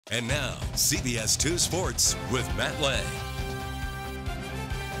And now, CBS 2 Sports with Matt Lange.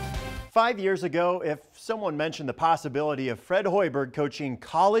 5 years ago, if someone mentioned the possibility of Fred Hoiberg coaching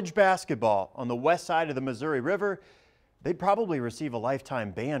college basketball on the west side of the Missouri River, they'd probably receive a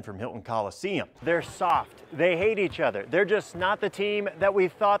lifetime ban from Hilton Coliseum. They're soft. They hate each other. They're just not the team that we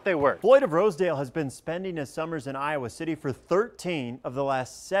thought they were. Floyd of Rosedale has been spending his summers in Iowa City for 13 of the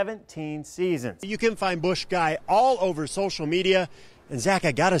last 17 seasons. You can find Bush Guy all over social media. And Zach,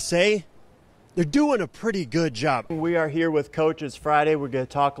 I gotta say, they're doing a pretty good job. We are here with coaches Friday. We're gonna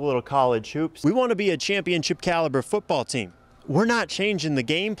talk a little college hoops. We want to be a championship caliber football team. We're not changing the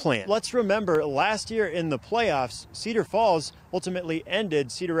game plan. Let's remember last year in the playoffs, Cedar Falls ultimately ended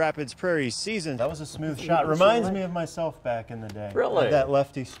Cedar Rapids Prairie's season. That was a smooth shot. Reminds me of myself back in the day. Really? That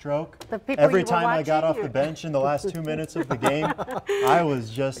lefty stroke. Every time I got off the bench in the last 2 minutes of the game, I was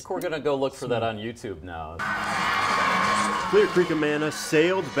just... I think we're gonna go look for that on YouTube now. Clear Creek Amana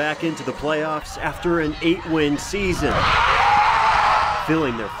sailed back into the playoffs after an 8-win season,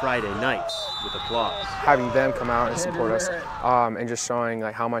 filling their Friday nights with applause. Having them come out and support us, and just showing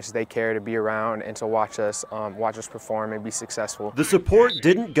like how much they care to be around and to watch us perform and be successful. The support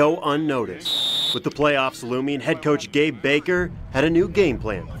didn't go unnoticed. With the playoffs looming, head coach Gabe Baker had a new game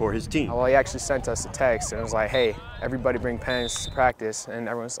plan for his team. Well, he actually sent us a text and it was like, hey, everybody bring pens to practice. And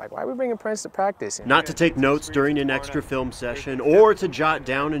everyone's like, why are we bringing pens to practice? Not to take notes during an extra film session or to jot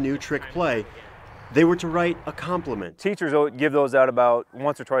down a new trick play. They were to write a compliment. Teachers give those out about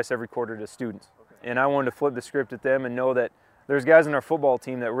once or twice every quarter to students. And I wanted to flip the script at them and know that there's guys on our football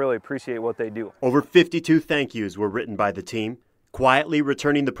team that really appreciate what they do. Over 52 thank yous were written by the team, quietly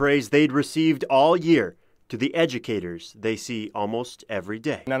returning the praise they'd received all year to the educators they see almost every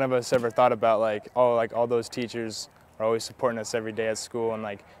day. None of us ever thought about like all those teachers are always supporting us every day at school, and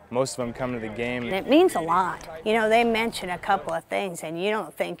like most of them come to the game. It means a lot. You know, they mention a couple of things and you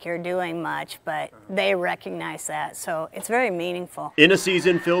don't think you're doing much, but they recognize that, so it's very meaningful. In a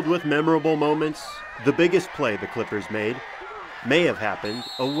season filled with memorable moments, the biggest play the Clippers made may have happened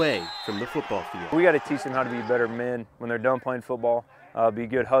away from the football field. We got to teach them how to be better men when they're done playing football, be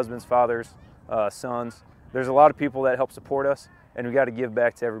good husbands, fathers, sons. There's a lot of people that help support us, and we got to give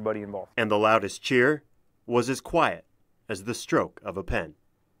back to everybody involved. And the loudest cheer was as quiet as the stroke of a pen.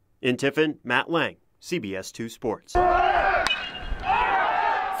 In Tiffin, Matt Lange, CBS 2 Sports.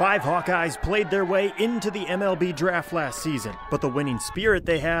 5 Hawkeyes played their way into the MLB draft last season, but the winning spirit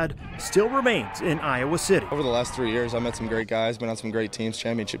they had still remains in Iowa City. Over the last 3 years, I've met some great guys, been on some great teams,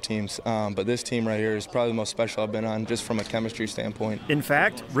 championship teams, but this team right here is probably the most special I've been on just from a chemistry standpoint. In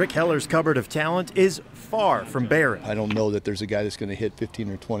fact, Rick Heller's cupboard of talent is far from barren. I don't know that there's a guy that's going to hit 15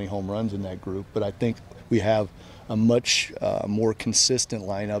 or 20 home runs in that group, but I think we have a much more consistent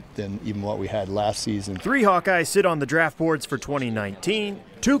lineup than even what we had last season. 3 Hawkeyes sit on the draft boards for 2019.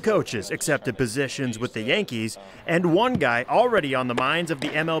 2 coaches accepted positions with the Yankees, and 1 guy already on the minds of the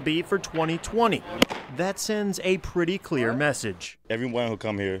MLB for 2020. That sends a pretty clear message. Everyone who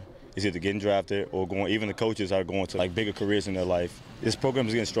come here is either getting drafted or going, even the coaches are going to like bigger careers in their life. This program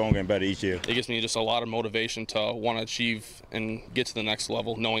is getting stronger and better each year. It gives me just a lot of motivation to want to achieve and get to the next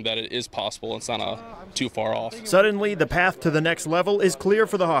level, knowing that it is possible. It's not too far off. Suddenly, the path to the next level is clear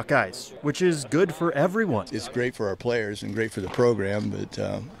for the Hawkeyes, which is good for everyone. It's great for our players and great for the program,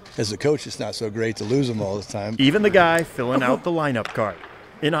 but as a coach, it's not so great to lose them all the time. Even the guy filling out the lineup card.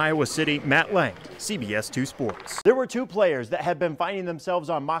 In Iowa City, Matt Lange, CBS 2 Sports. There were 2 players that had been finding themselves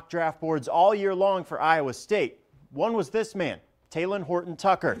on mock draft boards all year long for Iowa State. One was this man, Talon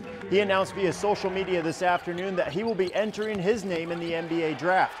Horton-Tucker. He announced via social media this afternoon that he will be entering his name in the NBA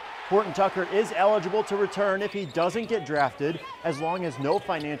draft. Horton-Tucker is eligible to return if he doesn't get drafted, as long as no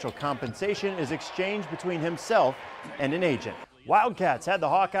financial compensation is exchanged between himself and an agent. Wildcats had the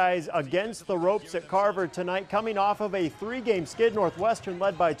Hawkeyes against the ropes at Carver tonight, coming off of a 3-game skid. Northwestern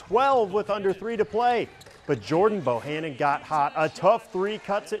led by 12 with under 3 to play. But Jordan Bohannon got hot. A tough 3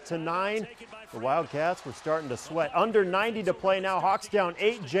 cuts it to 9. The Wildcats were starting to sweat. Under 90 to play now. Hawks down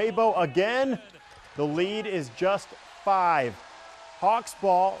 8. J-Bo again. The lead is just 5. Hawks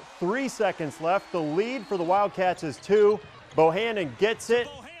ball, 3 seconds left. The lead for the Wildcats is 2. Bohannon gets it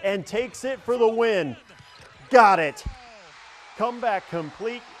and takes it for the win. Got it. Comeback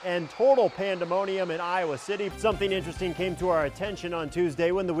complete and total pandemonium in Iowa City. Something interesting came to our attention on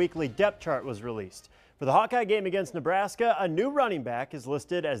Tuesday when the weekly depth chart was released. For the Hawkeye game against Nebraska, a new running back is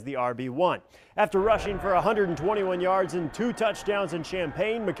listed as the RB1. After rushing for 121 yards and 2 touchdowns in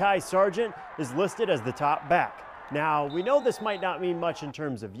Champaign, Mekhi Sargent is listed as the top back. Now, we know this might not mean much in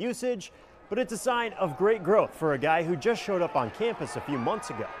terms of usage, but it's a sign of great growth for a guy who just showed up on campus a few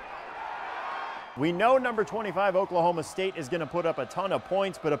months ago. We know number 25 Oklahoma State is going to put up a ton of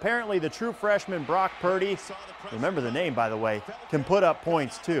points, but apparently the true freshman Brock Purdy, remember the name by the way, can put up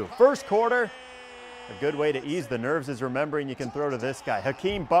points too. First quarter, a good way to ease the nerves is remembering you can throw to this guy.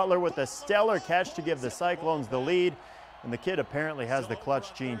 Hakeem Butler with a stellar catch to give the Cyclones the lead, and the kid apparently has the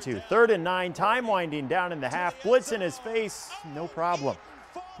clutch gene too. 3rd and 9, time winding down in the half, blitz in his face, no problem.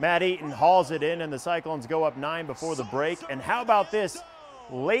 Matt Eaton hauls it in, and the Cyclones go up 9 before the break. And how about this?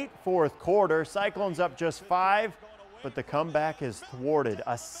 Late 4th quarter, Cyclones up just 5, but the comeback is thwarted.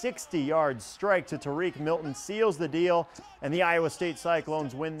 A 60-yard strike to Tariq Milton seals the deal, and the Iowa State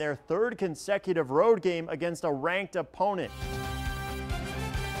Cyclones win their 3rd consecutive road game against a ranked opponent.